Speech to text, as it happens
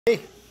Hey,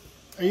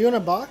 are you in a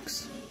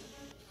box?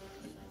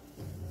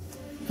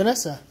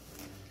 Vanessa,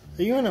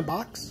 are you in a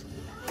box?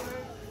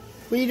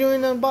 What are you doing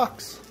in a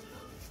box?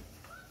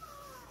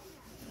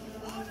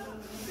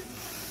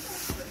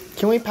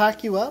 Can we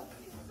pack you up?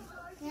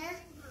 Yeah.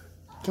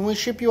 Can we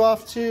ship you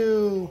off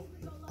to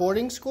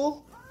boarding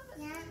school?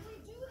 Yeah.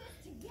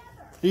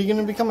 Are you going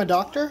to become a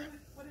doctor?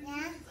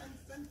 Yeah.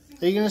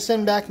 Are you going to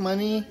send back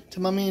money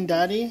to mommy and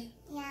daddy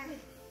Yeah.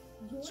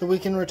 so we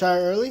can retire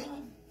early?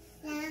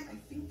 Yeah.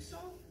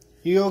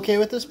 You okay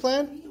with this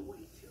plan?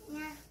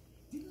 Yeah.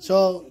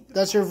 So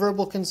that's your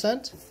verbal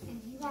consent?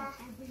 Yeah.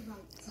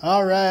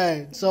 All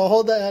right. So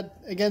hold that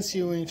against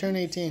you when you turn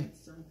 18.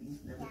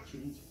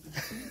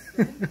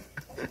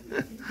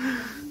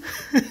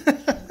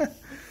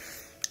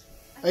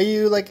 Are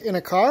you like in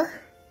a car?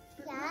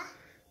 Yeah.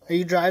 Are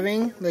you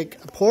driving like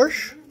a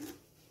Porsche?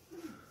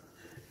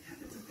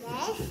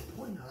 Yes.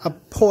 A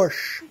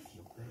Porsche.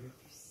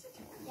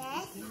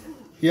 Yes.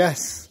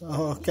 Yes.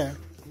 Oh, okay.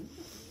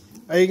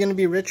 Are you going to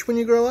be rich when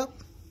you grow up?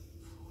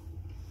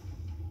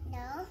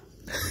 No.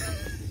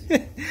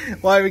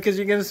 Why? Because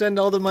you're going to send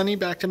all the money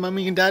back to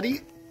mommy and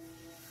daddy?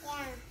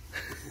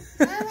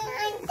 Yeah.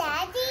 Mommy and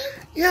Daddy?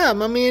 Yeah,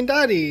 mommy and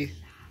daddy.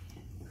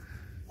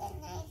 Can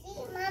I see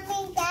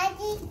Mommy and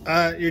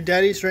Daddy? Your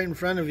daddy's right in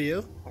front of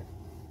you.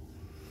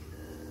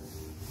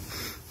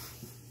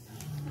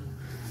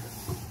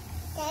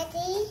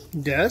 Daddy?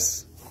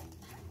 Yes?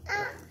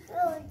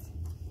 Food.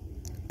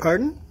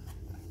 Pardon?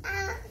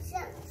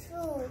 Some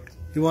food.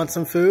 You want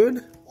some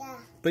food? Yeah.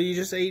 But you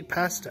just ate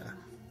pasta.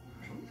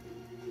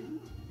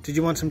 Did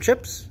you want some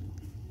chips?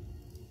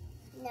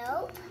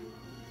 No.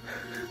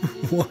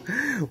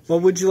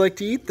 What would you like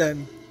to eat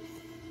then?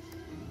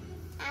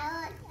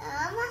 I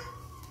want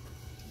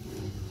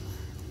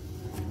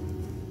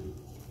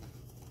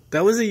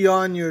That was a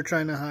yawn you were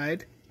trying to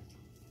hide.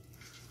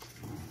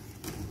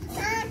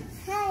 Hi.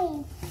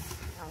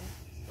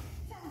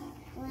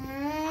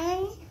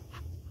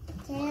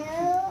 1, 2,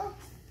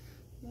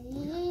 3,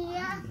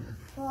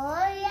 4,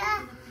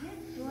 5, 6,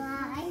 7,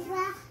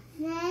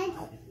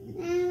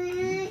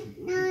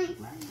 8, 9,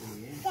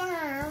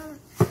 10.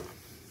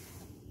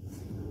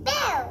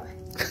 Bill!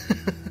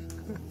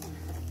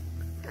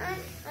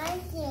 I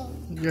think.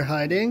 You're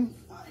hiding?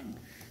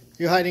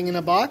 You're hiding in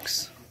a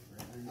box?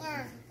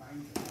 Yeah.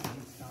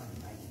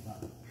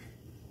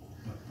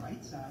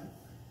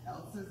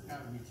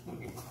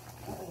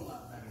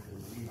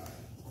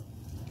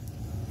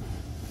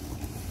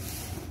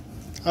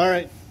 All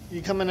right.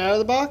 You coming out of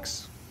the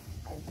box?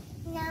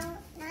 No,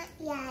 not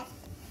yet.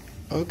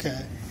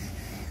 Okay.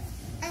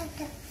 I'm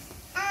coming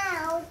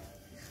out.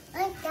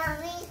 I'm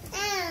coming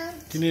out.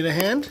 Do you need a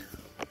hand?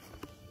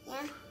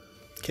 Yeah.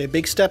 Okay,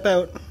 big step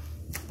out.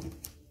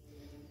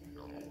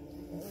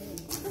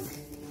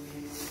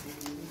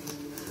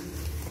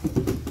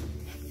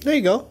 There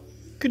you go.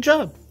 Good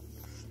job.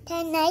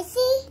 Can I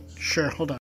see? Sure, hold on.